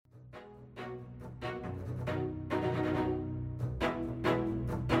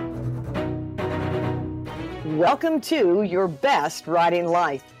Welcome to Your Best Writing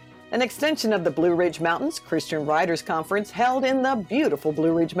Life, an extension of the Blue Ridge Mountains Christian Writers Conference held in the beautiful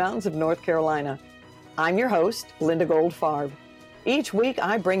Blue Ridge Mountains of North Carolina. I'm your host, Linda Goldfarb. Each week,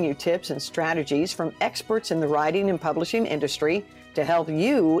 I bring you tips and strategies from experts in the writing and publishing industry to help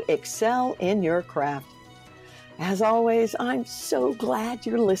you excel in your craft. As always, I'm so glad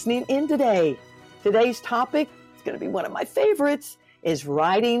you're listening in today. Today's topic is going to be one of my favorites, is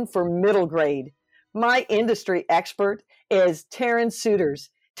writing for middle grade. My industry expert is Taryn Souters.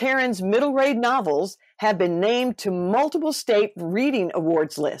 Taryn's middle grade novels have been named to multiple state reading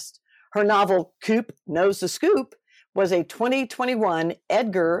awards lists. Her novel, Coop Knows the Scoop, was a 2021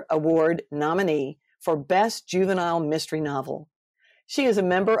 Edgar Award nominee for Best Juvenile Mystery Novel. She is a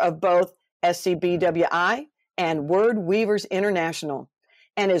member of both SCBWI and Word Weavers International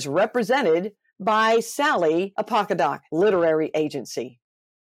and is represented by Sally Apocadoc Literary Agency.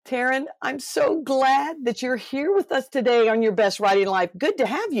 Taryn, I'm so glad that you're here with us today on Your Best Writing Life. Good to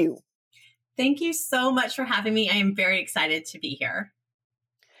have you. Thank you so much for having me. I am very excited to be here.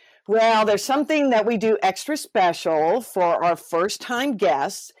 Well, there's something that we do extra special for our first-time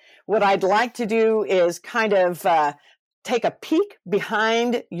guests. What I'd like to do is kind of take a peek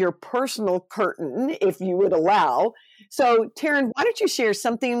behind your personal curtain, if you would allow. So, Taryn, why don't you share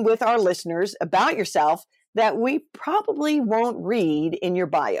something with our listeners about yourself that we probably won't read in your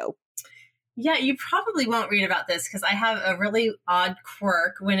bio? Yeah, you probably won't read about this because I have a really odd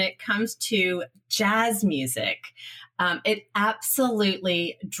quirk when it comes to jazz music. It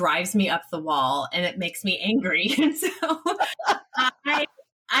absolutely drives me up the wall and it makes me angry. So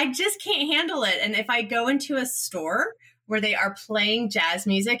I just can't handle it. And if I go into a store where they are playing jazz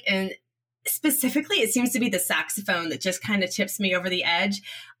music, and specifically, it seems to be the saxophone that just kind of tips me over the edge,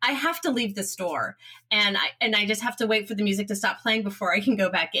 I have to leave the store, and I just have to wait for the music to stop playing before I can go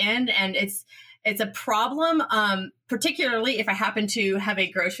back in. And it's a problem, particularly if I happen to have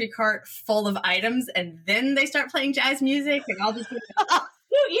a grocery cart full of items and then they start playing jazz music, and I'll just be like, oh,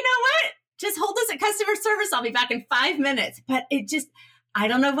 you know what? Just hold this at customer service. I'll be back in 5 minutes. But I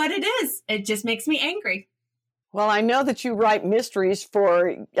don't know what it is. It just makes me angry. Well, I know that you write mysteries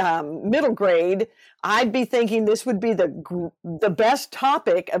for middle grade. I'd be thinking this would be the best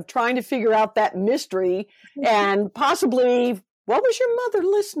topic of trying to figure out that mystery, and possibly what was your mother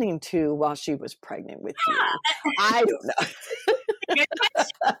listening to while she was pregnant with you? I don't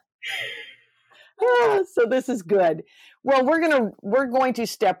know. So this is good. Well, we're going to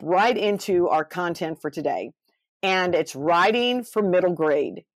step right into our content for today, and it's writing for middle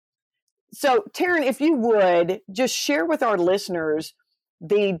grade. So, Taryn, if you would just share with our listeners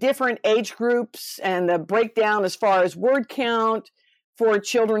the different age groups and the breakdown as far as word count for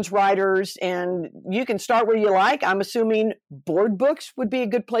children's writers, and you can start where you like. I'm assuming board books would be a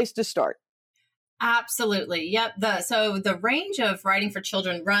good place to start. Absolutely. Yep. So the range of writing for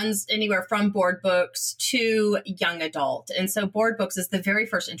children runs anywhere from board books to young adult. And so board books is the very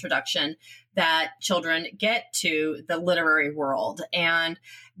first introduction that children get to the literary world. And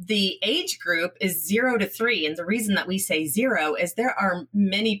the age group is 0 to 3. And the reason that we say 0 is there are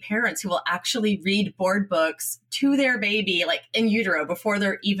many parents who will actually read board books to their baby, like in utero, before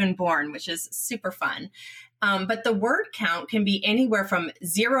they're even born, which is super fun. But the word count can be anywhere from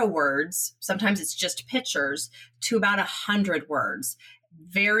 0 words, sometimes it's just pictures, to about 100 words.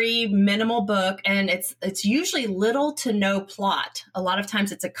 Very minimal book, and it's usually little to no plot. A lot of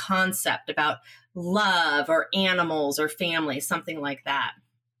times it's a concept about love or animals or family, something like that.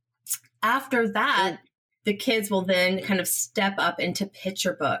 After that, the kids will then kind of step up into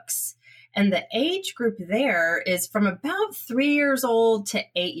picture books. And the age group there is from about 3 years old to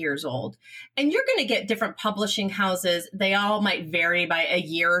 8 years old. And you're going to get different publishing houses. They all might vary by a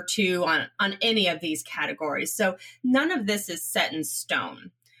year or two on any of these categories. So none of this is set in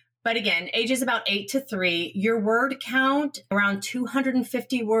stone. But again, ages about 8 to 3, your word count around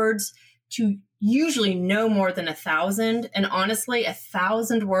 250 words to usually no more than 1,000. And honestly,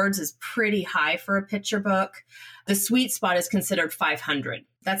 1,000 words is pretty high for a picture book. The sweet spot is considered 500.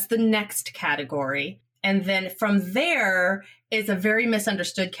 That's the next category. And then from there is a very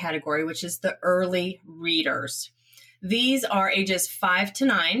misunderstood category, which is the early readers. These are ages 5 to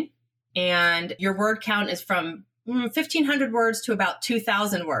 9, and your word count is from 1,500 words to about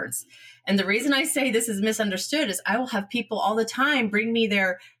 2,000 words. And the reason I say this is misunderstood is I will have people all the time bring me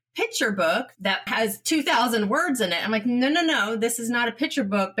their picture book that has 2,000 words in it. I'm like, no, this is not a picture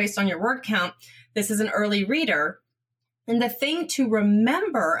book based on your word count. This is an early reader. And the thing to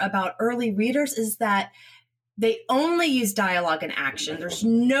remember about early readers is that they only use dialogue and action. There's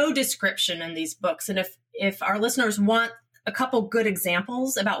no description in these books. And if our listeners want a couple good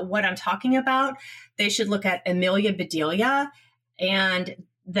examples about what I'm talking about, they should look at Amelia Bedelia and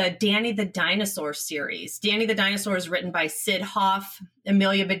the Danny the Dinosaur series. Danny the Dinosaur is written by Sid Hoff.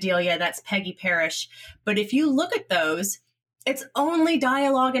 Amelia Bedelia, that's Peggy Parrish. But if you look at those, it's only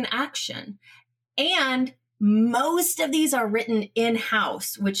dialogue and action. And most of these are written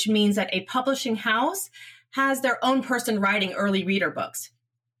in-house, which means that a publishing house has their own person writing early reader books.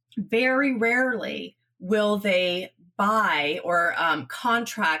 Very rarely will they buy or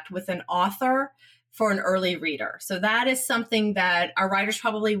contract with an author for an early reader. So that is something that our writers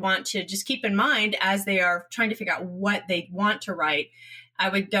probably want to just keep in mind as they are trying to figure out what they want to write. I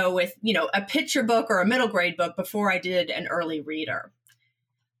would go with, a picture book or a middle grade book before I did an early reader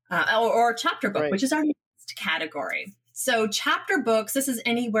or a chapter book, Right. which is our next category. So chapter books, this is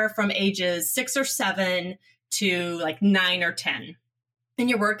anywhere from ages 6 or 7 to like 9 or 10. And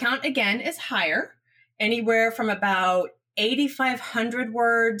your word count, again, is higher, anywhere from about 8,500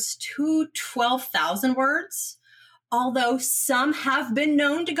 words to 12,000 words, although some have been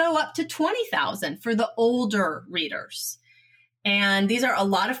known to go up to 20,000 for the older readers. And these are a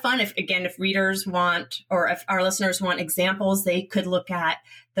lot of fun. If readers want, or if our listeners want examples, they could look at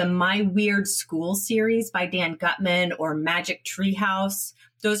the My Weird School series by Dan Gutman or Magic Treehouse.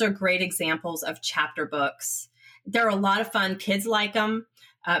 Those are great examples of chapter books. They're a lot of fun. Kids like them,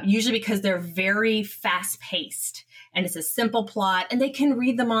 usually because they're very fast paced and it's a simple plot and they can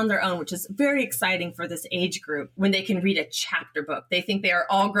read them on their own, which is very exciting for this age group when they can read a chapter book. They think they are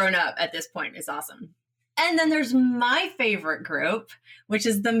all grown up at this point. It's awesome. And then there's my favorite group, which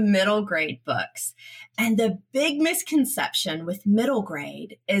is the middle grade books. And the big misconception with middle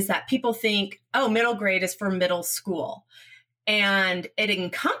grade is that people think, oh, middle grade is for middle school. And it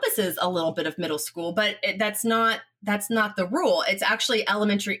encompasses a little bit of middle school, but that's not the rule. It's actually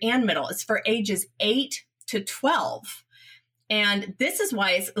elementary and middle. It's for ages 8 to 12. And this is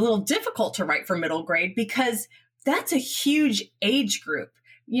why it's a little difficult to write for middle grade, because that's a huge age group.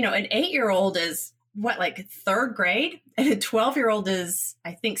 An 8-year-old is like 3rd grade, and a 12-year-old is,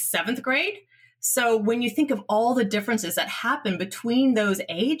 I think, 7th grade. So when you think of all the differences that happen between those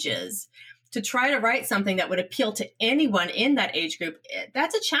ages, to try to write something that would appeal to anyone in that age group,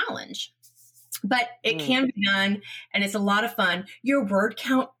 that's a challenge. But it can be done, and it's a lot of fun. Your word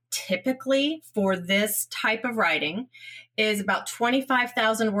count typically for this type of writing is about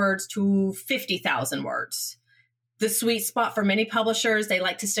 25,000 words to 50,000 words. The sweet spot for many publishers, they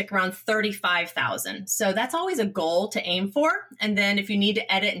like to stick around 35,000. So that's always a goal to aim for. And then if you need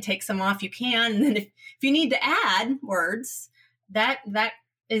to edit and take some off, you can. And then if you need to add words, that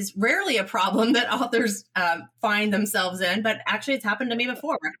is rarely a problem that authors find themselves in. But actually, it's happened to me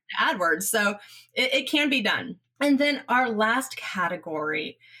before, where I have to add words. So it can be done. And then our last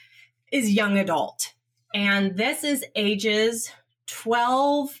category is young adult. And this is ages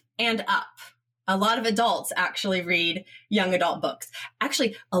 12 and up. A lot of adults actually read young adult books.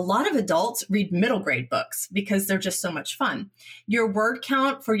 Actually, a lot of adults read middle grade books because they're just so much fun. Your word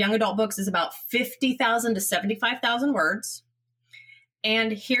count for young adult books is about 50,000 to 75,000 words.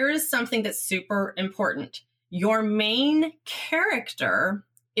 And here is something that's super important. Your main character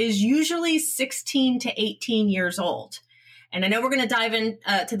is usually 16 to 18 years old. And I know we're going to dive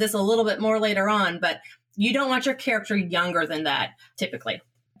into this a little bit more later on, but you don't want your character younger than that typically.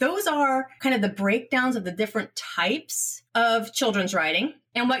 Those are kind of the breakdowns of the different types of children's writing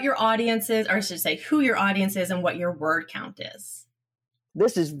and what your audience is, or I should say who your audience is and what your word count is.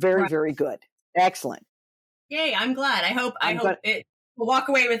 This is very, very good. Excellent. Yay, I'm glad. I hope it will walk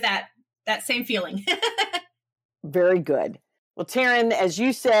away with that same feeling. Very good. Well, Taryn, as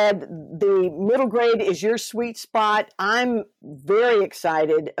you said, the middle grade is your sweet spot. I'm very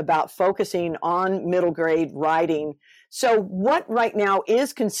excited about focusing on middle grade writing. So what right now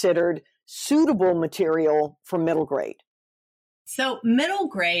is considered suitable material for middle grade? So middle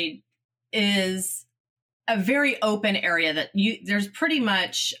grade is a very open area that there's pretty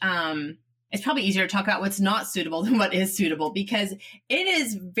much, it's probably easier to talk about what's not suitable than what is suitable because it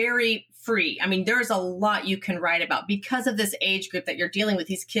is very free. I mean, there's a lot you can write about because of this age group that you're dealing with.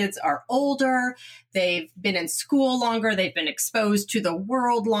 These kids are older. They've been in school longer. They've been exposed to the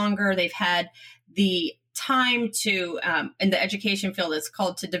world longer. They've had the time to, in the education field, it's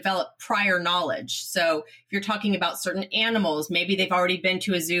called to develop prior knowledge. So if you're talking about certain animals, maybe they've already been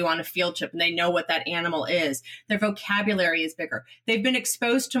to a zoo on a field trip and they know what that animal is. Their vocabulary is bigger. They've been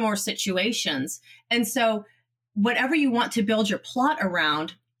exposed to more situations. And so whatever you want to build your plot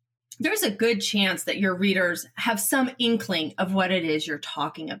around, there's a good chance that your readers have some inkling of what it is you're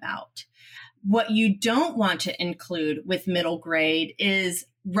talking about. What you don't want to include with middle grade is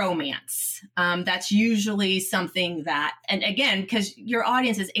romance. That's usually something that, and again, because your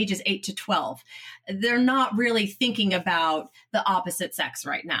audience is ages 8 to 12, they're not really thinking about the opposite sex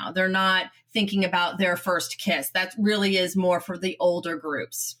right now. They're not thinking about their first kiss. That really is more for the older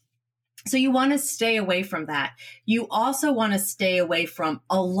groups. So you want to stay away from that. You also want to stay away from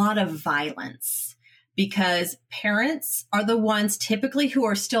a lot of violence, because parents are the ones typically who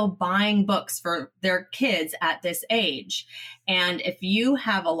are still buying books for their kids at this age. And if you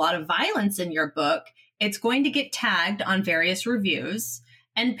have a lot of violence in your book, it's going to get tagged on various reviews.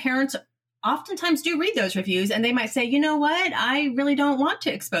 And parents oftentimes do read those reviews, and they might say, you know what, I really don't want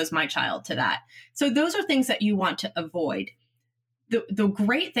to expose my child to that. So those are things that you want to avoid. The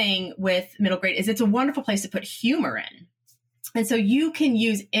great thing with middle grade is it's a wonderful place to put humor in. And so you can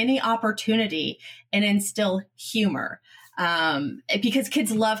use any opportunity and instill humor, because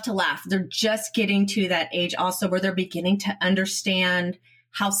kids love to laugh. They're just getting to that age also where they're beginning to understand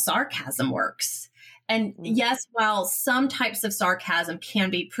how sarcasm works. And yes, while some types of sarcasm can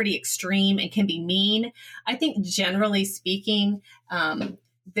be pretty extreme and can be mean, I think generally speaking,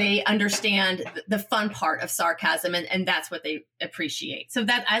 they understand the fun part of sarcasm, and that's what they appreciate. So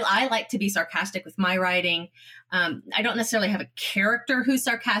that I like to be sarcastic with my writing. I don't necessarily have a character who's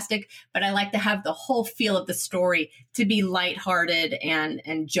sarcastic, but I like to have the whole feel of the story to be lighthearted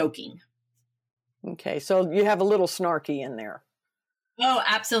and joking. Okay, so you have a little snarky in there. Oh,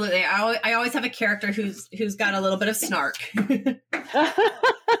 absolutely. I always have a character who's got a little bit of snark.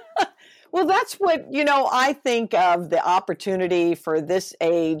 Well, that's what, I think of the opportunity for this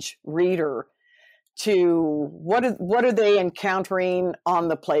age reader to, what are they encountering on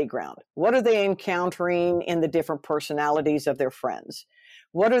the playground? What are they encountering in the different personalities of their friends?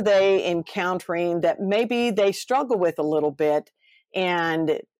 What are they encountering that maybe they struggle with a little bit?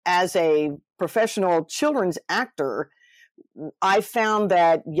 And as a professional children's actor, I found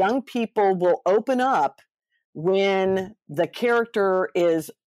that young people will open up when the character is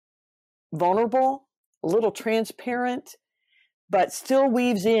vulnerable, a little transparent, but still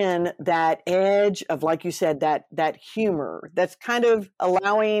weaves in that edge of, like you said, that humor that's kind of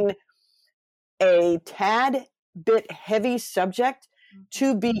allowing a tad bit heavy subject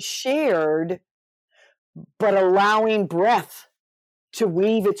to be shared, but allowing breath to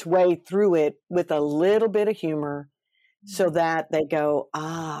weave its way through it with a little bit of humor, so that they go,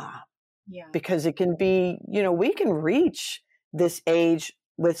 yeah, because it can be, we can reach this age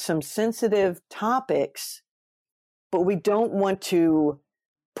with some sensitive topics, but we don't want to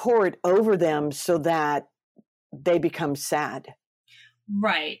pour it over them so that they become sad.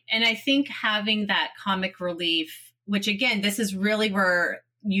 Right. And I think having that comic relief, which again, this is really where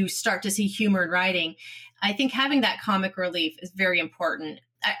you start to see humor in writing. I think having that comic relief is very important.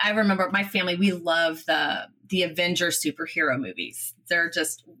 I remember my family, we love the Avengers superhero movies.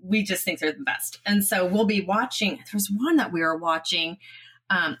 We just think they're the best. And so we'll be watching, there's one that we were watching.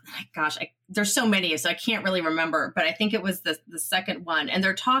 There's so many, so I can't really remember, but I think it was the second one. And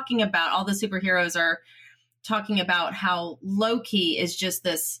they're talking about, all the superheroes are talking about how Loki is just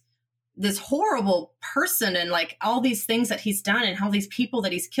this horrible person, and like all these things that he's done and how these people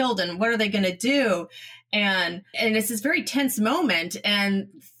that he's killed, and what are they going to do? And it's this very tense moment. And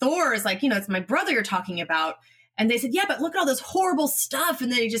Thor is like, it's my brother you're talking about. And they said, yeah, but look at all this horrible stuff. And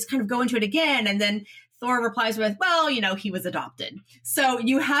then they just kind of go into it again. And then Thor replies with, well, he was adopted. So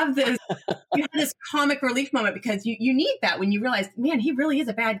you have this comic relief moment, because you need that when you realize, man, he really is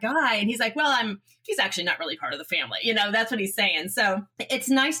a bad guy. And he's like, well, he's actually not really part of the family. That's what he's saying. So it's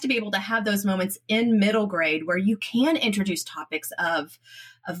nice to be able to have those moments in middle grade where you can introduce topics of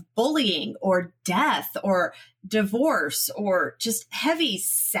bullying or death or divorce or just heavy,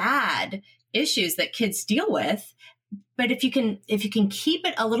 sad issues that kids deal with. But if you can keep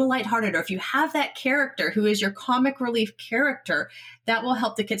it a little lighthearted, or if you have that character who is your comic relief character, that will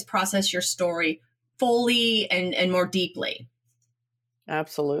help the kids process your story fully and more deeply.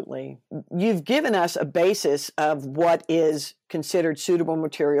 Absolutely. You've given us a basis of what is considered suitable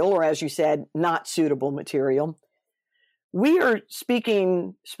material, or as you said, not suitable material. We are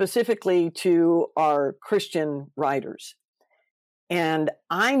speaking specifically to our Christian writers. And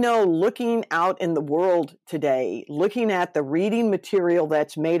I know, looking out in the world today, looking at the reading material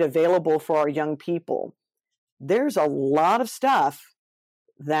that's made available for our young people, there's a lot of stuff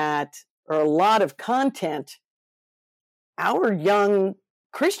or a lot of content our young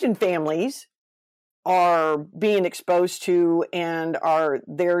Christian families are being exposed to, and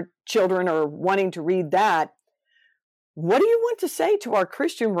their children are wanting to read that. What do you want to say to our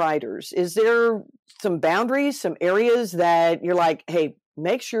Christian writers? Is there some boundaries, some areas that you're like, hey,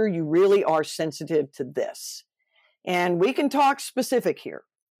 make sure you really are sensitive to this. And we can talk specific here.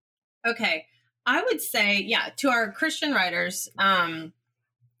 Okay. I would say, to our Christian writers, and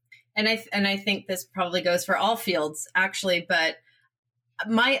I think this probably goes for all fields, actually, but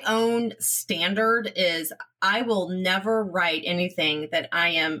my own standard is I will never write anything that I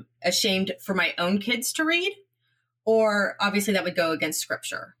am ashamed for my own kids to read, or obviously that would go against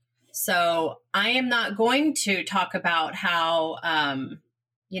scripture. So I am not going to talk about how,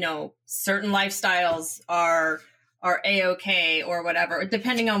 certain lifestyles are A-okay or whatever,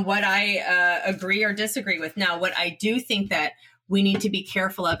 depending on what I agree or disagree with. Now, what I do think that we need to be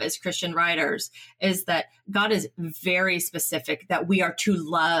careful of as Christian writers is that God is very specific that we are to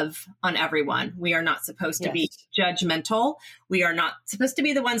love on everyone. We are not supposed to be judgmental. We are not supposed to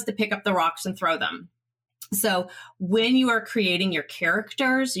be the ones to pick up the rocks and throw them. So when you are creating your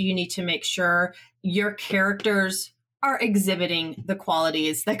characters, you need to make sure your characters are exhibiting the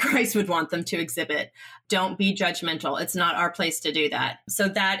qualities that Christ would want them to exhibit. Don't be judgmental. It's not our place to do that. So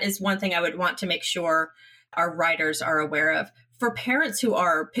that is one thing I would want to make sure our writers are aware of. For parents who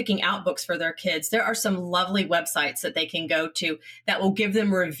are picking out books for their kids, there are some lovely websites that they can go to that will give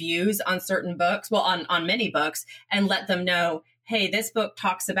them reviews on certain books, on many books, and let them know, hey, this book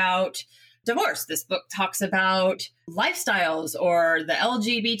talks about divorce. This book talks about lifestyles or the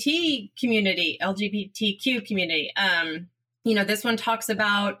LGBTQ community. This one talks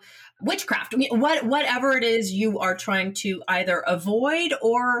about witchcraft. I mean, whatever it is you are trying to either avoid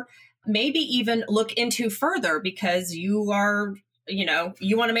or maybe even look into further because you are,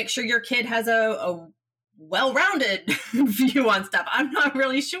 you want to make sure your kid has a well-rounded view on stuff. I'm not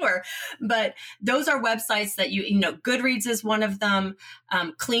really sure, but those are websites that Goodreads is one of them.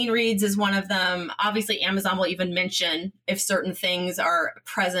 Clean Reads is one of them. Obviously, Amazon will even mention if certain things are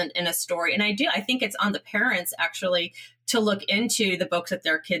present in a story. And I think it's on the parents actually to look into the books that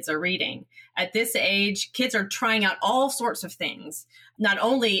their kids are reading. At this age, kids are trying out all sorts of things, not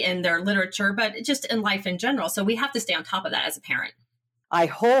only in their literature, but just in life in general. So we have to stay on top of that as a parent. I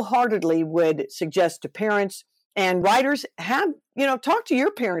wholeheartedly would suggest to parents and writers talk to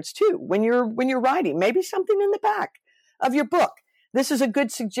your parents too when you're writing, maybe something in the back of your book. This is a good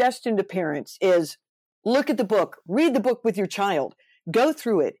suggestion to parents is look at the book, read the book with your child, go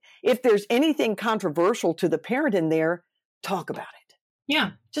through it. If there's anything controversial to the parent in there, talk about it.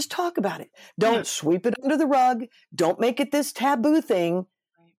 Yeah. Just talk about it. Don't sweep it under the rug. Don't make it this taboo thing.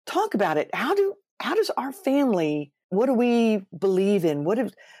 Talk about it. How does our family, what do we believe in? What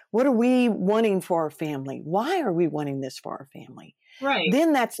are we wanting for our family? Why are we wanting this for our family? Right.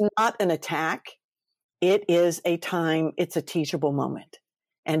 Then that's not an attack. It is it's a teachable moment.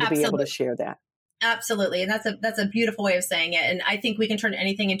 And to be able to share that. Absolutely. And that's a beautiful way of saying it. And I think we can turn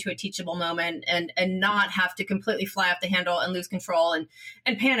anything into a teachable moment and not have to completely fly off the handle and lose control and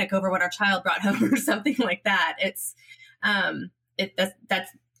panic over what our child brought home or something like that. I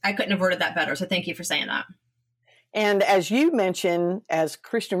couldn't have worded that better. So thank you for saying that. And as you mentioned, as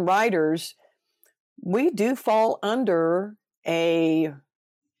Christian writers, we do fall under a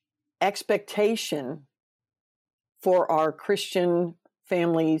expectation for our Christian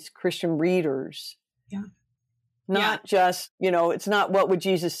families, Christian readers. Yeah. Not just, it's not what would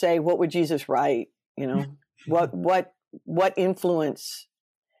Jesus say, what would Jesus write, what influence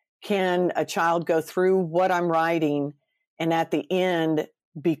can a child go through what I'm writing and at the end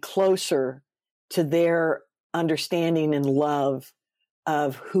be closer to their understanding and love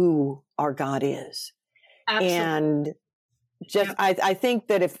of who our God is. Absolutely. And just, I think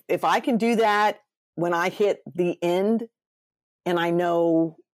that if I can do that when I hit the end and I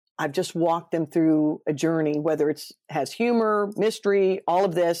know I've just walked them through a journey, whether has humor, mystery, all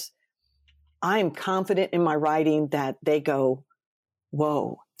of this, I am confident in my writing that they go,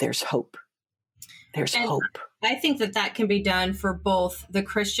 whoa, there's hope. There's hope. I think that can be done for both the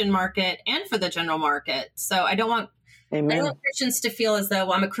Christian market and for the general market. So I don't want Christians to feel as though,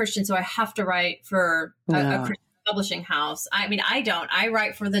 well, I'm a Christian, so I have to write for a Christian publishing house. I mean, I don't. I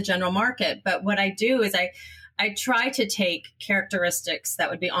write for the general market. But what I do is I try to take characteristics that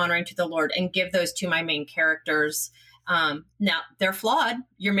would be honoring to the Lord and give those to my main characters. Now, they're flawed.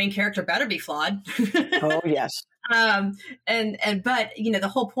 Your main character better be flawed. Oh, yes. But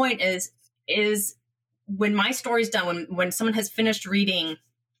the whole point is when my story's done, when someone has finished reading,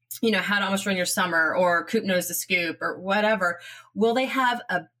 How to Almost Ruin Your Summer or Coop Knows the Scoop or whatever, will they have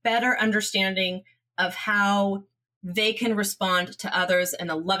a better understanding of how they can respond to others in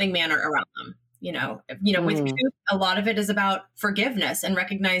a loving manner around them? With Coop, a lot of it is about forgiveness and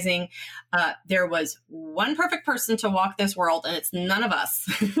recognizing there was one perfect person to walk this world and it's none of us.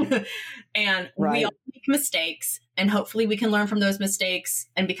 And we all make make mistakes, and hopefully we can learn from those mistakes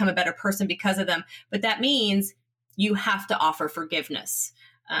and become a better person because of them. But that means you have to offer forgiveness.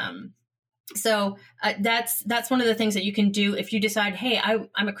 So that's one of the things that you can do if you decide, hey,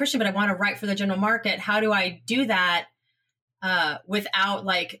 I'm a Christian, but I want to write for the general market. How do I do that without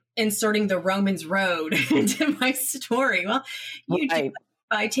like inserting the Romans road into my story? Well, you do it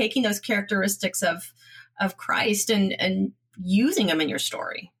by taking those characteristics of Christ and using them in your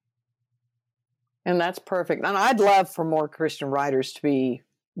story. And that's perfect. And I'd love for more Christian writers to be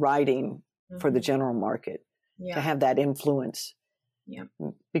writing for the general market, to have that influence. Yeah.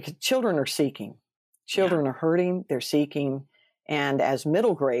 Because children are seeking. Children are hurting, they're seeking. And as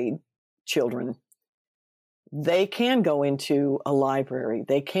middle grade children, they can go into a library.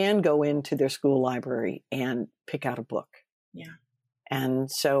 They can go into their school library and pick out a book. Yeah. And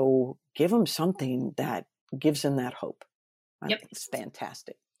so give them something that gives them that hope. I think it's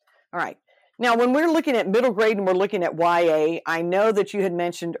fantastic. All right. Now, when we're looking at middle grade and we're looking at YA, I know that you had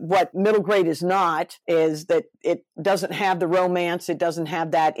mentioned what middle grade is not, is that it doesn't have the romance. It doesn't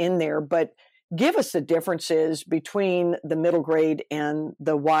have that in there. But give us the differences between the middle grade and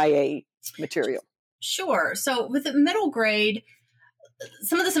the YA material. Sure. So with the middle grade,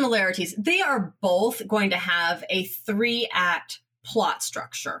 some of the similarities, they are both going to have a 3-act plot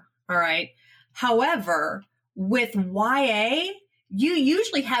structure. All right. However, with YA, you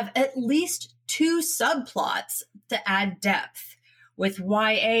usually have at least 2 subplots to add depth. With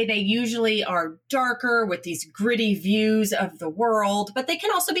YA, they usually are darker with these gritty views of the world, but they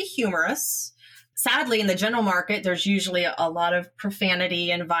can also be humorous. Sadly, in the general market, there's usually a lot of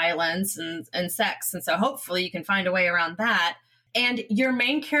profanity and violence and sex. And so hopefully you can find a way around that. And your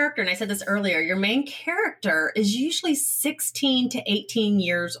main character, and I said this earlier, your main character is usually 16 to 18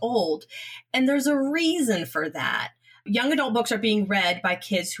 years old. And there's a reason for that. Young adult books are being read by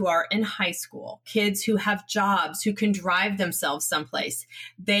kids who are in high school, kids who have jobs, who can drive themselves someplace.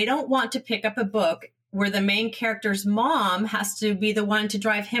 They don't want to pick up a book where the main character's mom has to be the one to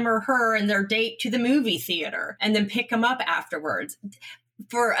drive him or her and their date to the movie theater and then pick them up afterwards.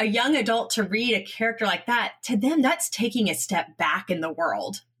 For a young adult to read a character like that, to them, that's taking a step back in the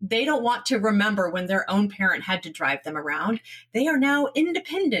world. They don't want to remember when their own parent had to drive them around. They are now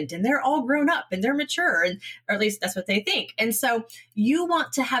independent and they're all grown up and they're mature, or at least that's what they think. And so you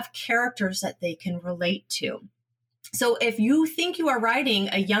want to have characters that they can relate to. So if you think you are writing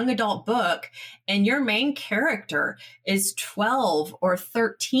a young adult book and your main character is 12 or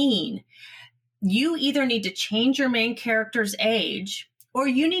 13, you either need to change your main character's age, or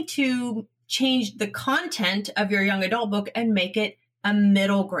you need to change the content of your young adult book and make it a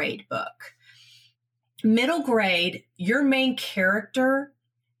middle grade book. Middle grade, your main character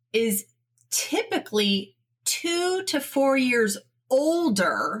is typically 2 to 4 years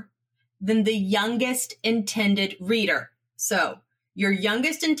older than the youngest intended reader. So your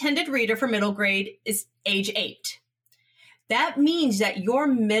youngest intended reader for middle grade is age 8. That means that your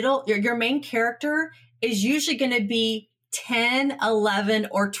main character is usually going to be 10, 11,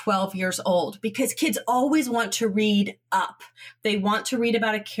 or 12 years old, because kids always want to read up. They want to read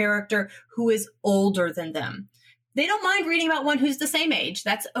about a character who is older than them. They don't mind reading about one who's the same age.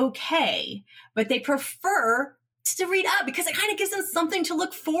 That's okay. But they prefer to read up because it kind of gives them something to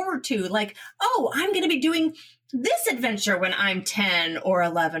look forward to. Like, oh, I'm going to be doing this adventure when I'm 10 or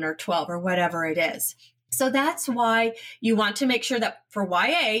 11 or 12 or whatever it is. So that's why you want to make sure that for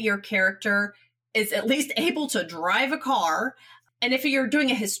YA, your character is at least able to drive a car. And if you're doing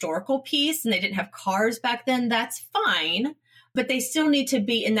a historical piece and they didn't have cars back then, that's fine. But they still need to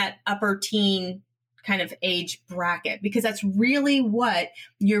be in that upper teen kind of age bracket, because that's really what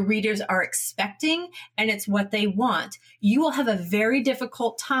your readers are expecting and it's what they want. You will have a very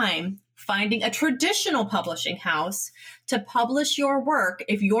difficult time finding a traditional publishing house to publish your work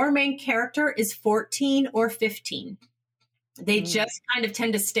if your main character is 14 or 15. They just kind of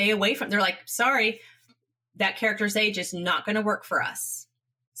tend to stay away from, they're like, sorry, that character's age is not going to work for us.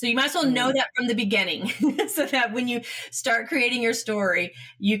 So you might as well know that from the beginning so that when you start creating your story,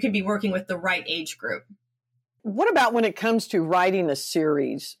 you can be working with the right age group. What about when it comes to writing a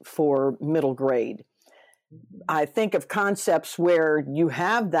series for middle grade? I think of concepts where you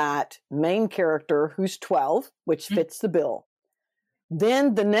have that main character who's 12, which fits the bill.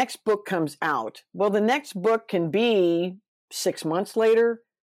 Then the next book comes out. Well, the next book can be 6 months later.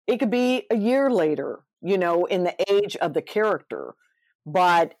 It could be a year later, in the age of the character.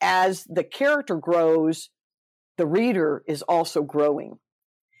 But as the character grows, the reader is also growing.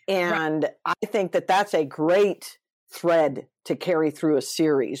 And right. I think that that's a great thread to carry through a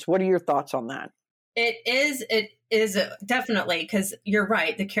series. What are your thoughts on that? It is definitely, because you're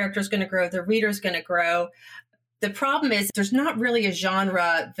right. The character's going to grow. The reader's going to grow. The problem is there's not really a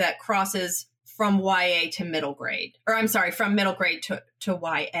genre that crosses from YA to middle grade, or I'm sorry, from middle grade to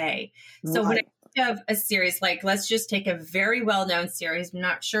YA. So when I think of a series, like let's just take a very well-known series. I'm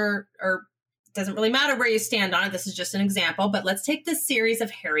not sure, or it doesn't really matter where you stand on it. This is just an example, but let's take the series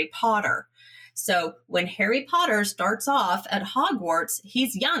of Harry Potter. So when Harry Potter starts off at Hogwarts,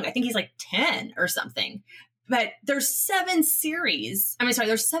 he's young. I think he's like 10 or something. But there's 7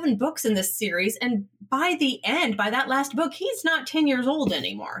 books in this series. And by the end, by that last book, he's not 10 years old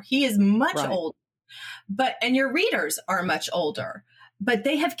anymore. He is much older. And your readers are much older. But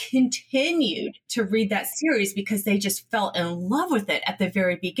they have continued to read that series because they just fell in love with it at the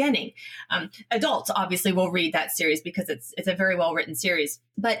very beginning. Adults obviously will read that series because it's a very well-written series.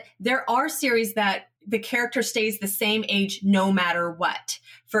 But there are series that the character stays the same age no matter what.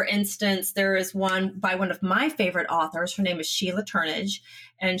 For instance, there is one by one of my favorite authors. Her name is Sheila Turnage,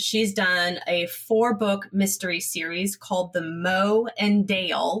 and she's done a 4-book mystery series called the Mo and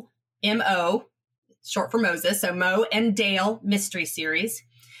Dale, M-O, short for Moses, so Mo and Dale mystery series.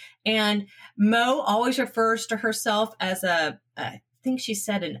 And Mo always refers to herself as I think she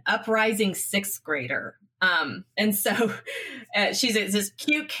said an uprising 6th grader. And so she's this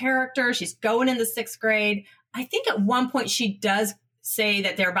cute character. She's going in the 6th grade. I think at one point she does say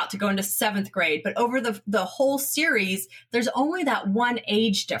that they're about to go into 7th grade, but over the whole series, there's only that one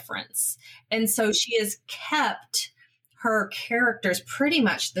age difference. And so she has kept her characters pretty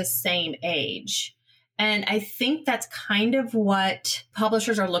much the same age. And I think that's kind of what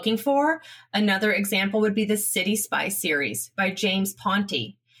publishers are looking for. Another example would be the City Spy series by James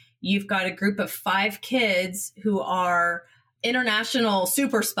Ponti. You've got a group of 5 kids who are international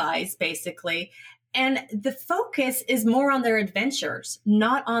super spies, basically. And the focus is more on their adventures,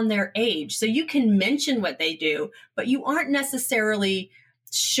 not on their age. So you can mention what they do, but you aren't necessarily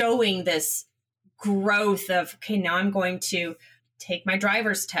showing this growth of, okay, now I'm going to take my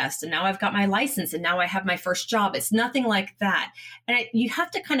driver's test, and now I've got my license, and now I have my first job. It's nothing like that. And you have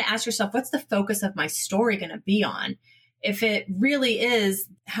to kind of ask yourself, what's the focus of my story going to be on? If it really is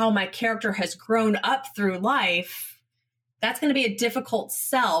how my character has grown up through life, that's going to be a difficult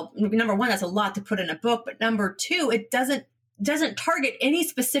sell. Number one, that's a lot to put in a book. But number two, it doesn't target any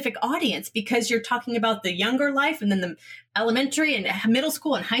specific audience because you're talking about the younger life and then the elementary and middle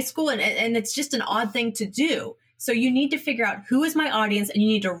school and high school. And it's just an odd thing to do. So you need to figure out who is my audience, and you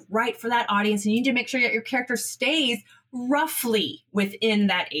need to write for that audience, and you need to make sure that your character stays roughly within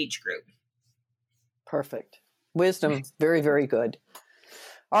that age group. Perfect. Wisdom. Very, very good.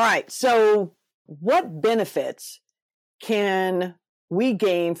 All right. So what benefits can we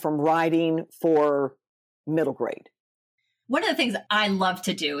gain from writing for middle grade? One of the things I love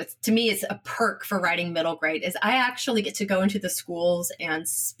to do, to me, it's a perk for writing middle grade, is I actually get to go into the schools and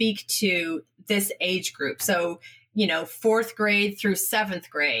speak to this age group. So, 4th grade through 7th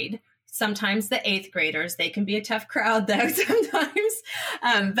grade, sometimes the 8th graders, they can be a tough crowd though sometimes.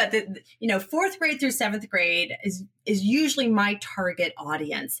 But 4th grade through 7th grade is usually my target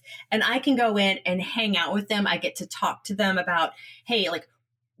audience. And I can go in and hang out with them. I get to talk to them about, hey, like,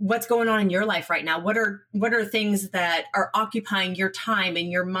 what's going on in your life right now? What are things that are occupying your time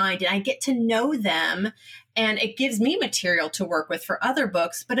and your mind? And I get to know them, and it gives me material to work with for other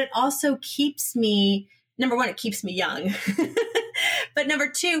books, but it also keeps me, number one, it keeps me young. But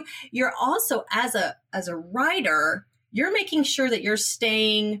number two, you're also, as a writer, you're making sure that you're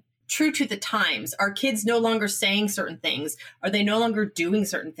staying true to the times. Are kids no longer saying certain things? Are they no longer doing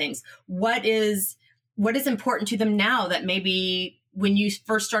certain things? What is important to them now that maybe when you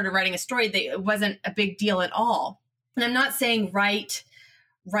first started writing a story, it wasn't a big deal at all? And I'm not saying write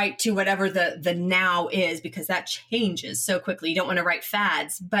to whatever the now is, because that changes so quickly. You don't want to write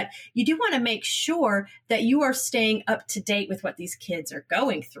fads, but you do want to make sure that you are staying up to date with what these kids are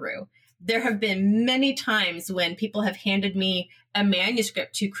going through. There have been many times when people have handed me a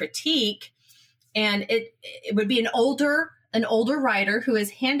manuscript to critique, and it would be an older writer who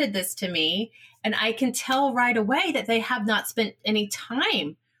has handed this to me, and I can tell right away that they have not spent any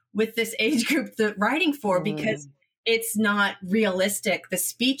time with this age group they're writing for, because it's not realistic. The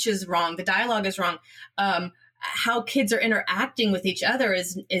speech is wrong. The dialogue is wrong. How kids are interacting with each other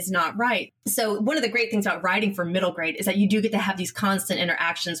is not right. So one of the great things about writing for middle grade is that you do get to have these constant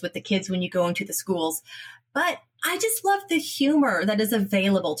interactions with the kids when you go into the schools. But I just love the humor that is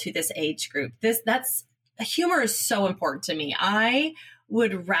available to this age group. Humor is so important to me. I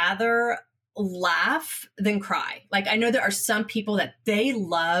would rather laugh than cry. Like, I know there are some people that they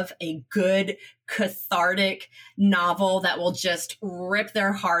love a good cathartic novel that will just rip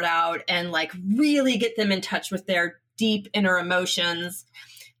their heart out and like really get them in touch with their deep inner emotions.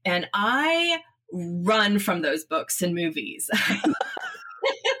 And I run from those books and movies.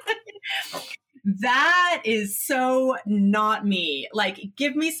 That is so not me. Like,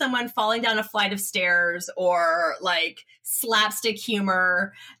 give me someone falling down a flight of stairs or like slapstick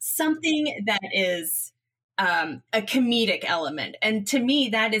humor, something that is a comedic element. And to me,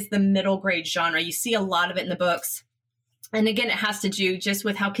 that is the middle grade genre. You see a lot of it in the books. And again, it has to do just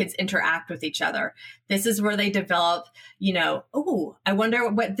with how kids interact with each other. This is where they develop, oh, I wonder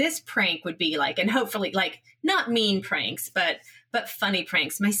what this prank would be like. And hopefully, like, not mean pranks, but funny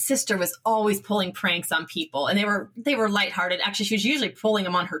pranks. My sister was always pulling pranks on people, and they were lighthearted. Actually, she was usually pulling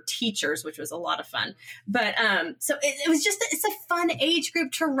them on her teachers, which was a lot of fun. But so it was just, it's a fun age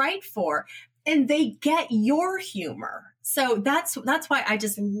group to write for, and they get your humor. So that's why I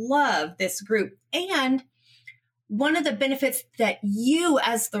just love this group. And one of the benefits that you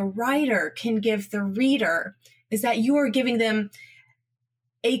as the writer can give the reader is that you are giving them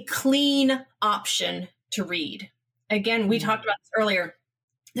a clean option to read. Again, we talked about this earlier.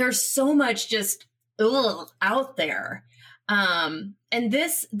 There's so much just out there. And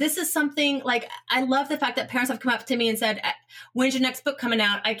this is something like, I love the fact that parents have come up to me and said, when's your next book coming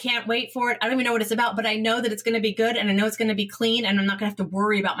out? I can't wait for it. I don't even know what it's about, but I know that it's going to be good, and I know it's going to be clean, and I'm not going to have to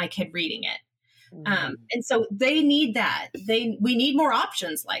worry about my kid reading it. And so they need that. We need more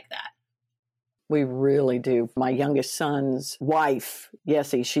options like that. We really do. My youngest son's wife,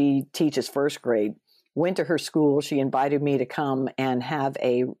 Yessie, she teaches first grade, went to her school. She invited me to come and have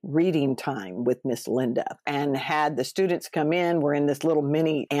a reading time with Miss Linda, and had the students come in. We're in this little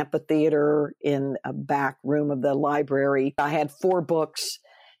mini amphitheater in a back room of the library. I had 4 books,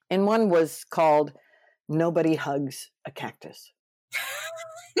 and one was called Nobody Hugs a Cactus.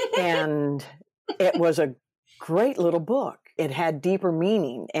 And it was a great little book. It had deeper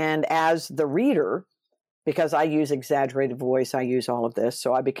meaning. And as the reader, because I use exaggerated voice, I use all of this.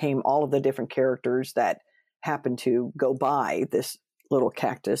 So I became all of the different characters that happened to go by this little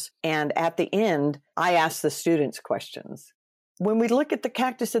cactus. And at the end, I asked the students questions. When we look at the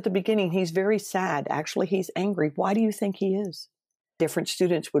cactus at the beginning, he's very sad. Actually, he's angry. Why do you think he is? Different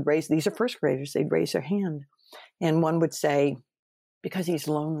students would raise, these are first graders, they'd raise their hand. And one would say, because he's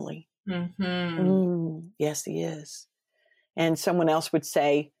lonely. Yes, he is. And someone else would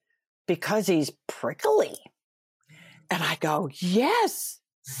say, because he's prickly. And I go, yes,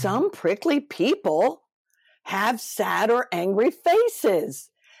 some prickly people have sad or angry faces.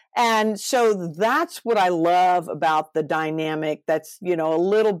 And so that's what I love about the dynamic that's, a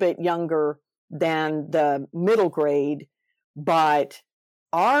little bit younger than the middle grade, but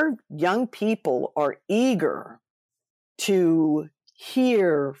our young people are eager to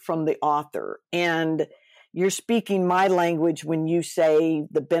hear from the author. And you're speaking my language when you say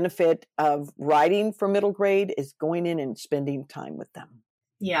the benefit of writing for middle grade is going in and spending time with them.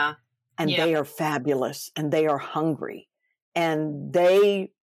 Yeah. And they are fabulous, and they are hungry, and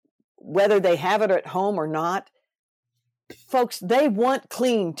whether they have it at home or not, folks, they want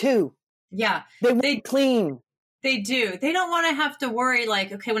clean too. Yeah. They want clean. They do. They don't want to have to worry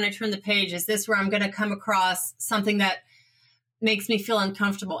like, okay, when I turn the page, is this where I'm going to come across something that makes me feel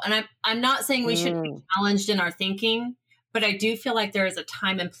uncomfortable? And I'm not saying we should be challenged in our thinking, but I do feel like there is a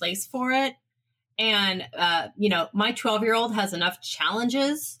time and place for it. And, my 12-year-old has enough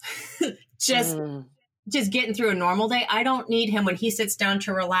challenges just getting through a normal day. I don't need him when he sits down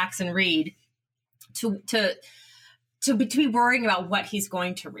to relax and read to be worrying about what he's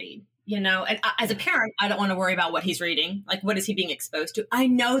going to read, And as a parent, I don't want to worry about what he's reading. Like, what is he being exposed to? I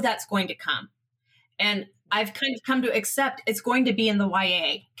know that's going to come. And I've kind of come to accept it's going to be in the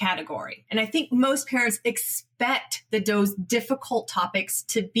YA category. And I think most parents expect those difficult topics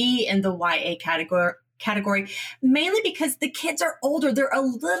to be in the YA category, mainly because the kids are older. They're a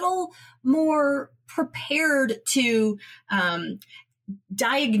little more prepared to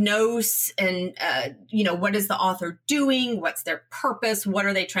diagnose and, what is the author doing? What's their purpose? What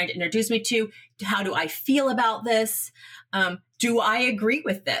are they trying to introduce me to? How do I feel about this? Do I agree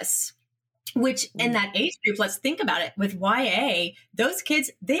with this? Which in that age group, let's think about it. With YA, those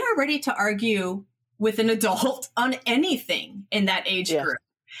kids, they are ready to argue with an adult on anything in that age group.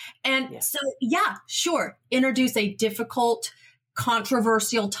 And so, sure, introduce a difficult,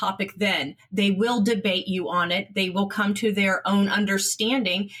 controversial topic then. They will debate you on it. They will come to their own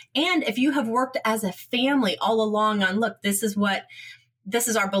understanding. And if you have worked as a family all along on, look, this is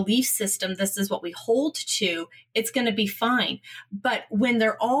our belief system, this is what we hold to, it's going to be fine. But when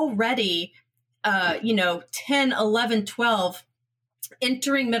they're all ready 10, 11, 12,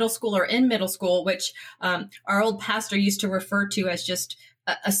 entering middle school or in middle school, which our old pastor used to refer to as just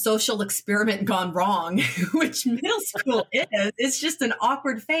a social experiment gone wrong, which middle school is. It's just an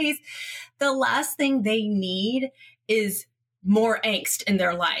awkward phase. The last thing they need is more angst in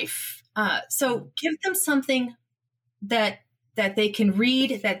their life. So give them something that they can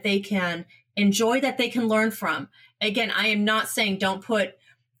read, that they can enjoy, that they can learn from. Again, I am not saying don't put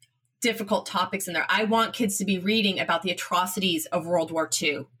difficult topics in there. I want kids to be reading about the atrocities of World War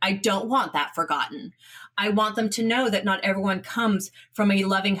II. I don't want that forgotten. I want them to know that not everyone comes from a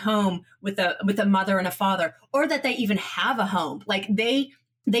loving home with a mother and a father, or that they even have a home. Like they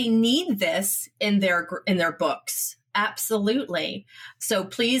need this in their books. Absolutely. So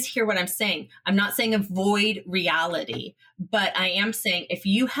please hear what I'm saying. I'm not saying avoid reality, but I am saying if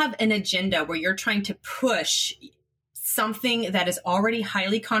you have an agenda where you're trying to push something that is already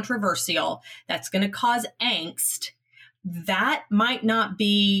highly controversial, that's going to cause angst, that might not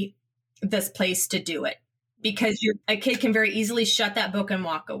be this place to do it, because a kid can very easily shut that book and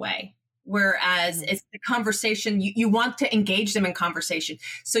walk away. Whereas it's the conversation, you want to engage them in conversation.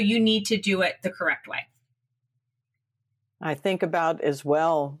 So you need to do it the correct way. I think about as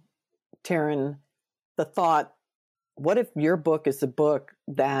well, Taryn, the thought, what if your book is the book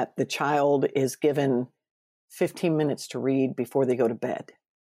that the child is given 15 minutes to read before they go to bed?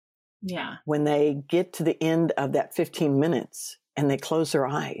 Yeah. When they get to the end of that 15 minutes and they close their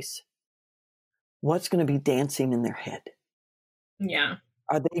eyes, what's going to be dancing in their head? Yeah.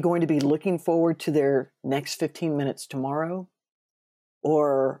 Are they going to be looking forward to their next 15 minutes tomorrow?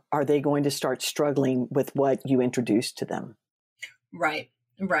 Or are they going to start struggling with what you introduced to them? Right.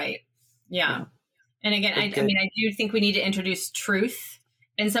 Yeah. And again, I do think we need to introduce truth.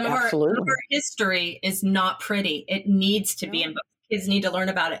 And some of our history is not pretty. It needs to be in books. Kids need to learn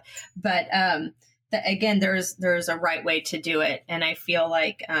about it. But again, there's a right way to do it. And I feel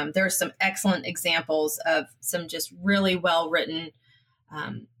like there are some excellent examples of some just really well-written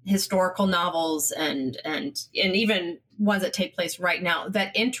historical novels and even ones that take place right now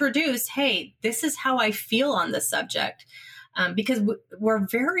that introduce, hey, this is how I feel on this subject. Because we're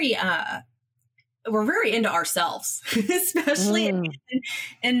very into ourselves, especially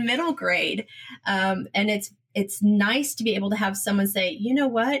in middle grade. And it's nice to be able to have someone say, you know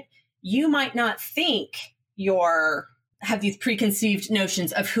what, you might not think have these preconceived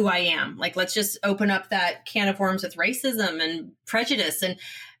notions of who I am. Like, let's just open up that can of worms with racism and prejudice. And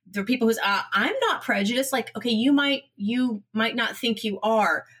there are people who's, I'm not prejudiced. Like, okay, you might not think you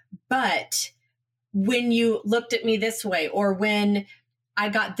are, but when you looked at me this way, or when I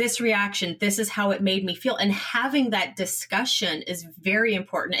got this reaction, this is how it made me feel. And having that discussion is very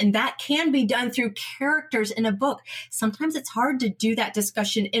important. And that can be done through characters in a book. Sometimes it's hard to do that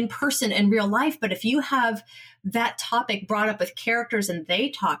discussion in person in real life. But if you have that topic brought up with characters and they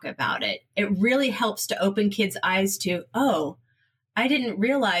talk about it, it really helps to open kids' eyes to, oh, I didn't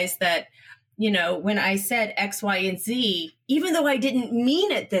realize that, when I said X, Y, and Z, even though I didn't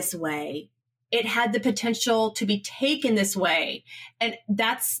mean it this way, it had the potential to be taken this way. And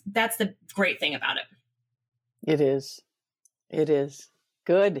that's the great thing about it. It is.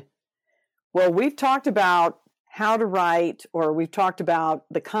 Good. Well, we've talked about how to write, or we've talked about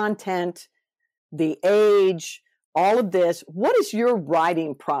the content, the age, all of this. What is your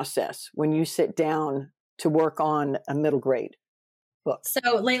writing process when you sit down to work on a middle grade book?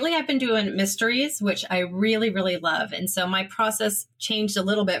 So lately I've been doing mysteries, which I really, really love. And so my process changed a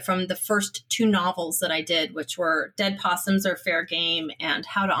little bit from the first two novels that I did, which were Dead Possums Are Fair Game and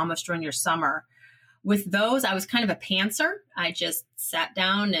How to Almost Ruin Your Summer. With those, I was kind of a pantser. I just sat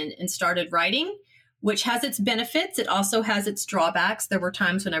down and started writing, which has its benefits. It also has its drawbacks. There were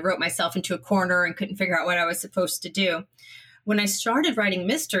times when I wrote myself into a corner and couldn't figure out what I was supposed to do. When I started writing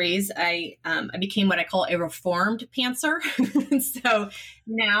mysteries, I became what I call a reformed pantser. So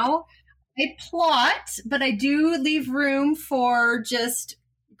now I plot, but I do leave room for just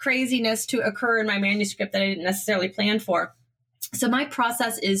craziness to occur in my manuscript that I didn't necessarily plan for. So my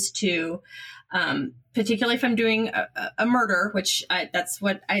process is to, particularly if I'm doing a murder, which that's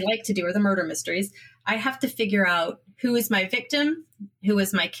what I like to do, or the murder mysteries, I have to figure out who is my victim, who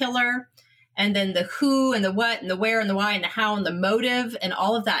is my killer, and then the who and the what and the where and the why and the how and the motive and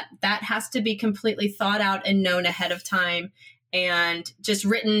all of that. That has to be completely thought out and known ahead of time and just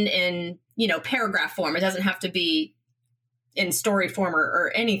written in, paragraph form. It doesn't have to be in story form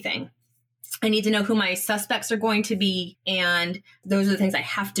or anything. I need to know who my suspects are going to be. And those are the things I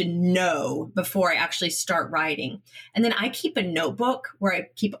have to know before I actually start writing. And then I keep a notebook where I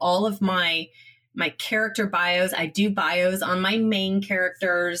keep all of my my character bios. I do bios on my main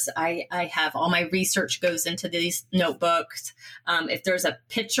characters. I have all my research goes into these notebooks. If there's a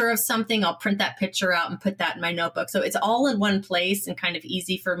picture of something, I'll print that picture out and put that in my notebook. So it's all in one place and kind of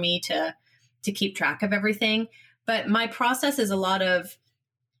easy for me to keep track of everything. But my process is a lot of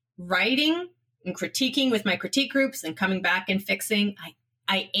writing and critiquing with my critique groups and coming back and fixing.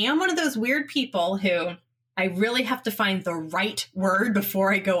 I am one of those weird people who I really have to find the right word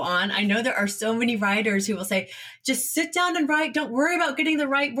before I go on. I know there are so many writers who will say, just sit down and write. Don't worry about getting the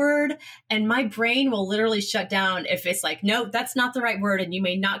right word. And my brain will literally shut down if it's like, no, that's not the right word. And you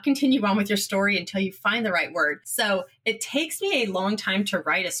may not continue on with your story until you find the right word. So it takes me a long time to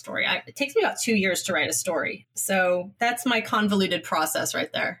write a story. It takes me about 2 years to write a story. So that's my convoluted process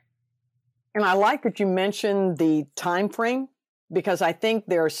right there. And I like that you mentioned the time frame, because I think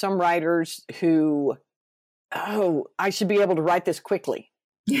there are some writers who, I should be able to write this quickly.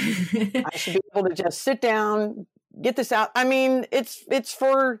 I should be able to just sit down, get this out. I mean, it's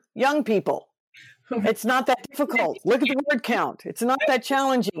for young people. It's not that difficult. Look at the word count. It's not that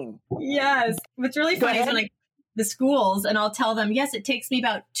challenging. Yes. What's really funny is when I the schools and I'll tell them, yes, it takes me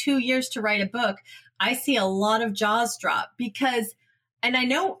about 2 years to write a book. I see a lot of jaws drop because, and I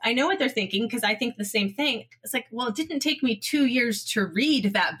know what they're thinking because I think the same thing. It's like, well, it didn't take me 2 years to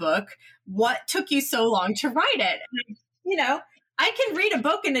read that book. What took you so long to write it? And, I can read a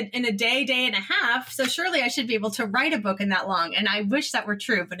book in a day and a half. So surely I should be able to write a book in that long. And I wish that were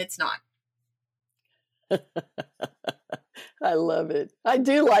true, but it's not. I love it. I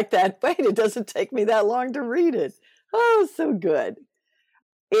do like that. Wait, it doesn't take me that long to read it. Oh, so good.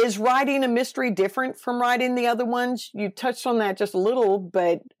 Is writing a mystery different from writing the other ones? You touched on that just a little,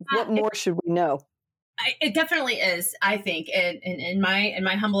 but what more should we know? It definitely is, I think, in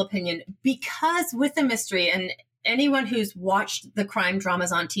my humble opinion, because with a mystery, and anyone who's watched the crime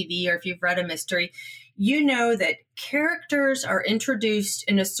dramas on TV, or if you've read a mystery, you know that characters are introduced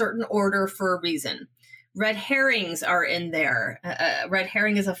in a certain order for a reason. Red herrings are in there. Red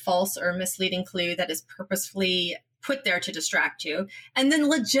herring is a false or misleading clue that is purposefully put there to distract you. And then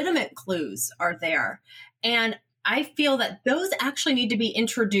legitimate clues are there. And I feel that those actually need to be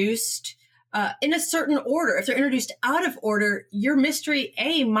introduced in a certain order. If they're introduced out of order, your mystery,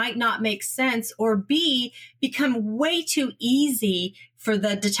 A, might not make sense, or B, become way too easy for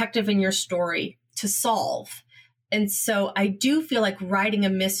the detective in your story to solve. And so I do feel like writing a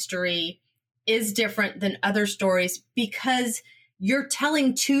mystery is different than other stories because you're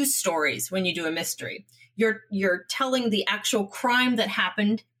telling two stories when you do a mystery. You're telling the actual crime that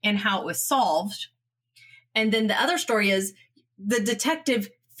happened and how it was solved. And then the other story is the detective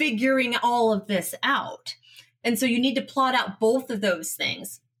figuring all of this out. And so you need to plot out both of those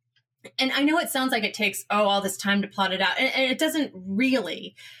things. And I know it sounds like it takes, all this time to plot it out. And it doesn't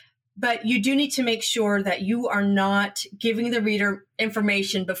really. But you do need to make sure that you are not giving the reader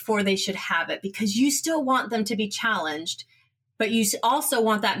information before they should have it, because you still want them to be challenged, but you also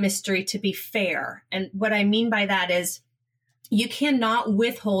want that mystery to be fair. And what I mean by that is you cannot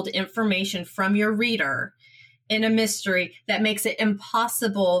withhold information from your reader in a mystery that makes it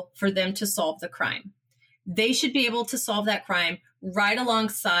impossible for them to solve the crime. They should be able to solve that crime right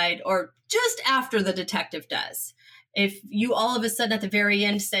alongside or just after the detective does. If you all of a sudden at the very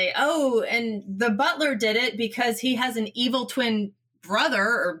end say, and the butler did it because he has an evil twin brother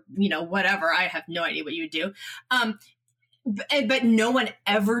or, whatever, I have no idea what you would do. But no one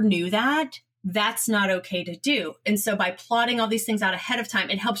ever knew that. That's not okay to do. And so by plotting all these things out ahead of time,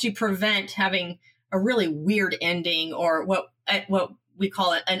 it helps you prevent having a really weird ending or what we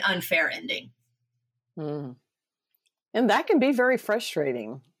call it an unfair ending. Mm. And that can be very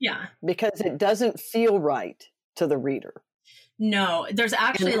frustrating. Yeah. Because it doesn't feel right to the reader. No, there's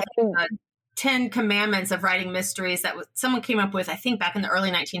actually 10 commandments of writing mysteries that someone came up with, I think back in the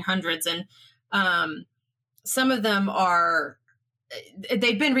early 1900s. And some of them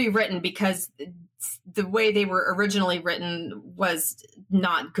they've been rewritten because the way they were originally written was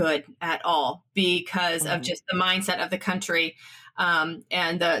not good at all because of just the mindset of the country and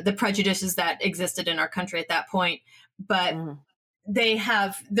the prejudices that existed in our country at that point. But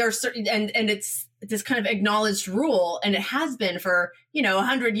there's certain, and it's this kind of acknowledged rule, and it has been for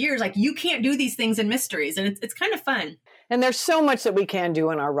 100 years. Like, you can't do these things in mysteries, and it's kind of fun. And there's so much that we can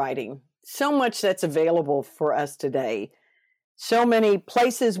do in our writing, so much that's available for us today, so many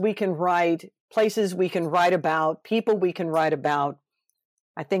places we can write, places we can write about, people we can write about.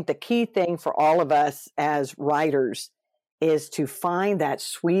 I think the key thing for all of us as writers is to find that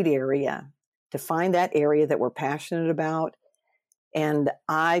sweet area, to find that area that we're passionate about. And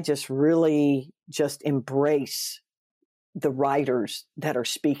I just really embrace the writers that are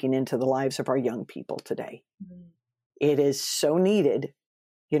speaking into the lives of our young people today. Mm-hmm. It is so needed.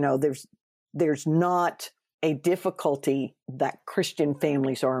 There's not a difficulty that Christian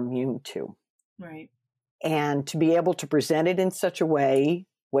families are immune to. Right. And to be able to present it in such a way,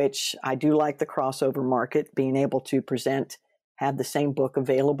 which I do like the crossover market, being able to have the same book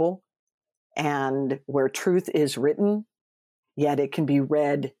available, and where truth is written, yet it can be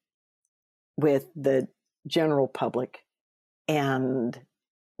read with the general public, and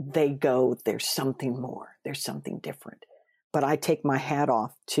there's something more, there's something different. But I take my hat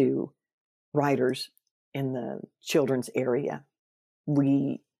off to writers in the children's area.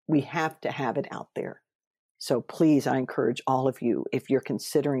 We have to have it out there. So please, I encourage all of you, if you're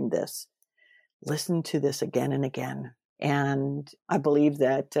considering this, listen to this again and again. And I believe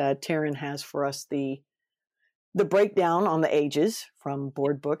that Taryn has for us the breakdown on the ages from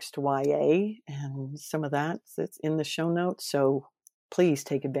board books to YA, and some of that's in the show notes. So please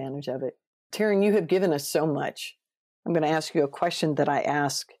take advantage of it. Taryn, you have given us so much. I'm going to ask you a question that I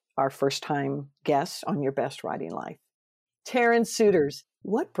ask our first-time guests on Your Best Writing Life. Taryn Souters,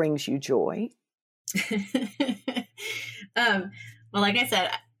 what brings you joy? Well, like I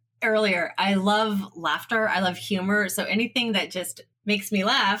said earlier, I love laughter. I love humor. So anything that just makes me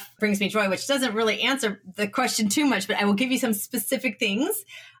laugh brings me joy, which doesn't really answer the question too much, but I will give you some specific things.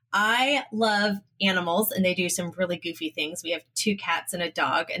 I love animals, and they do some really goofy things. We have 2 cats and a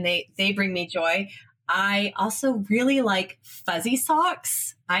dog, and they bring me joy. I also really like fuzzy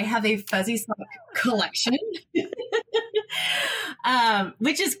socks. I have a fuzzy sock collection,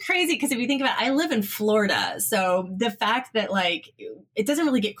 which is crazy because if you think about it, I live in Florida. So the fact that it doesn't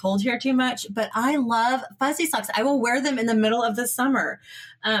really get cold here too much, but I love fuzzy socks. I will wear them in the middle of the summer.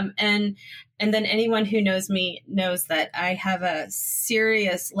 And then anyone who knows me knows that I have a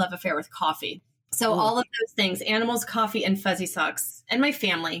serious love affair with coffee. So all of those things, animals, coffee, and fuzzy socks, and my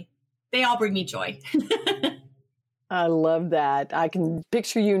family, they all bring me joy. I love that. I can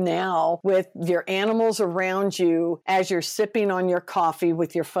picture you now with your animals around you as you're sipping on your coffee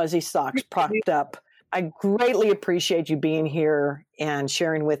with your fuzzy socks propped up. I greatly appreciate you being here and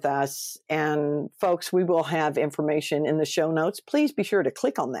sharing with us. And folks, we will have information in the show notes. Please be sure to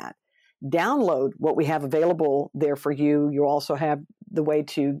click on that. Download what we have available there for you. You also have the way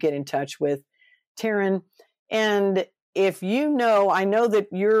to get in touch with Taryn. And if I know that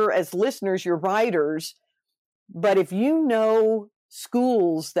you're, as listeners, you're writers, but if you know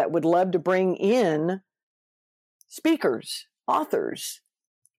schools that would love to bring in speakers, authors,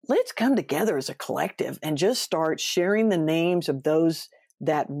 let's come together as a collective and just start sharing the names of those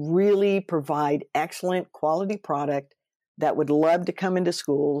that really provide excellent quality product that would love to come into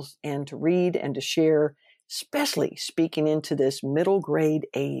schools and to read and to share, especially speaking into this middle grade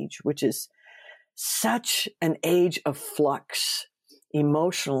age, which is such an age of flux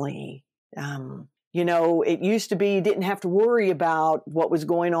emotionally. It used to be you didn't have to worry about what was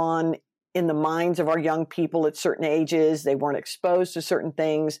going on in the minds of our young people at certain ages. They weren't exposed to certain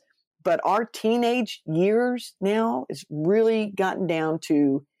things. But our teenage years now is really gotten down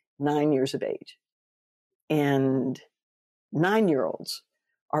to 9 years of age. And 9-year-olds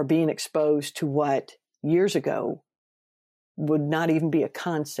are being exposed to what years ago would not even be a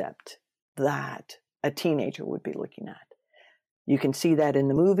concept that a teenager would be looking at. You can see that in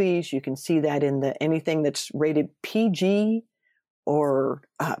the movies. You can see that in anything that's rated PG or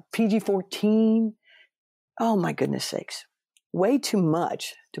PG-14. Oh my goodness sakes. Way too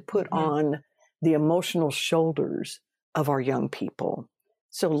much to put on the emotional shoulders of our young people.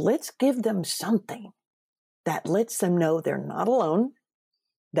 So let's give them something that lets them know they're not alone,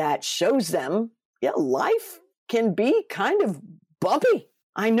 that shows them, life can be kind of bumpy.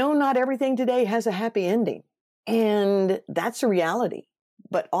 I know not everything today has a happy ending, and that's a reality.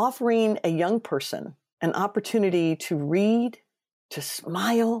 But offering a young person an opportunity to read, to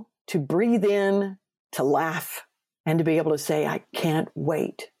smile, to breathe in, to laugh, and to be able to say, I can't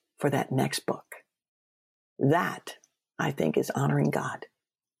wait for that next book. That, I think, is honoring God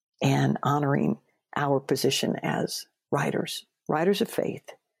and honoring our position as writers of faith.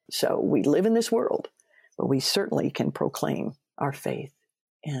 So we live in this world, but we certainly can proclaim our faith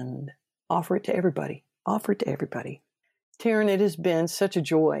and offer it to everybody. Taryn, it has been such a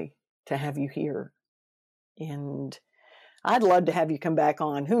joy to have you here. And I'd love to have you come back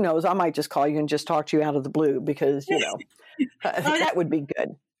on. Who knows? I might just call you and just talk to you out of the blue because, that would be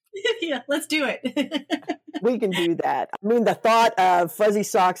good. Yeah, let's do it. We can do that. I mean, the thought of fuzzy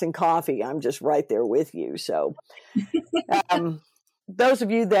socks and coffee, I'm just right there with you. So those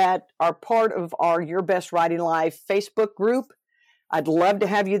of you that are part of our Your Best Writing Life Facebook group, I'd love to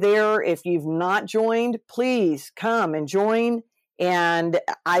have you there. If you've not joined, please come and join. And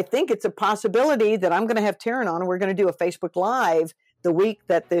I think it's a possibility that I'm going to have Taryn on, and we're going to do a Facebook Live the week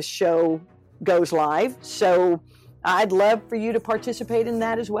that this show goes live. So I'd love for you to participate in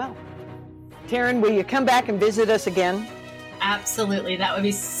that as well. Taryn, will you come back and visit us again? Absolutely. That would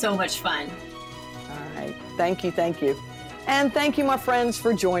be so much fun. All right. Thank you. Thank you. And thank you, my friends,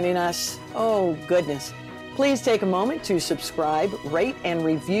 for joining us. Oh, goodness. Please take a moment to subscribe, rate, and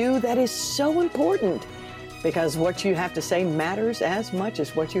review. That is so important because what you have to say matters as much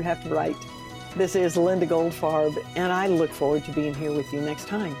as what you have to write. This is Linda Goldfarb, and I look forward to being here with you next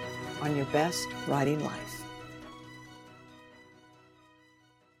time on Your Best Writing Life.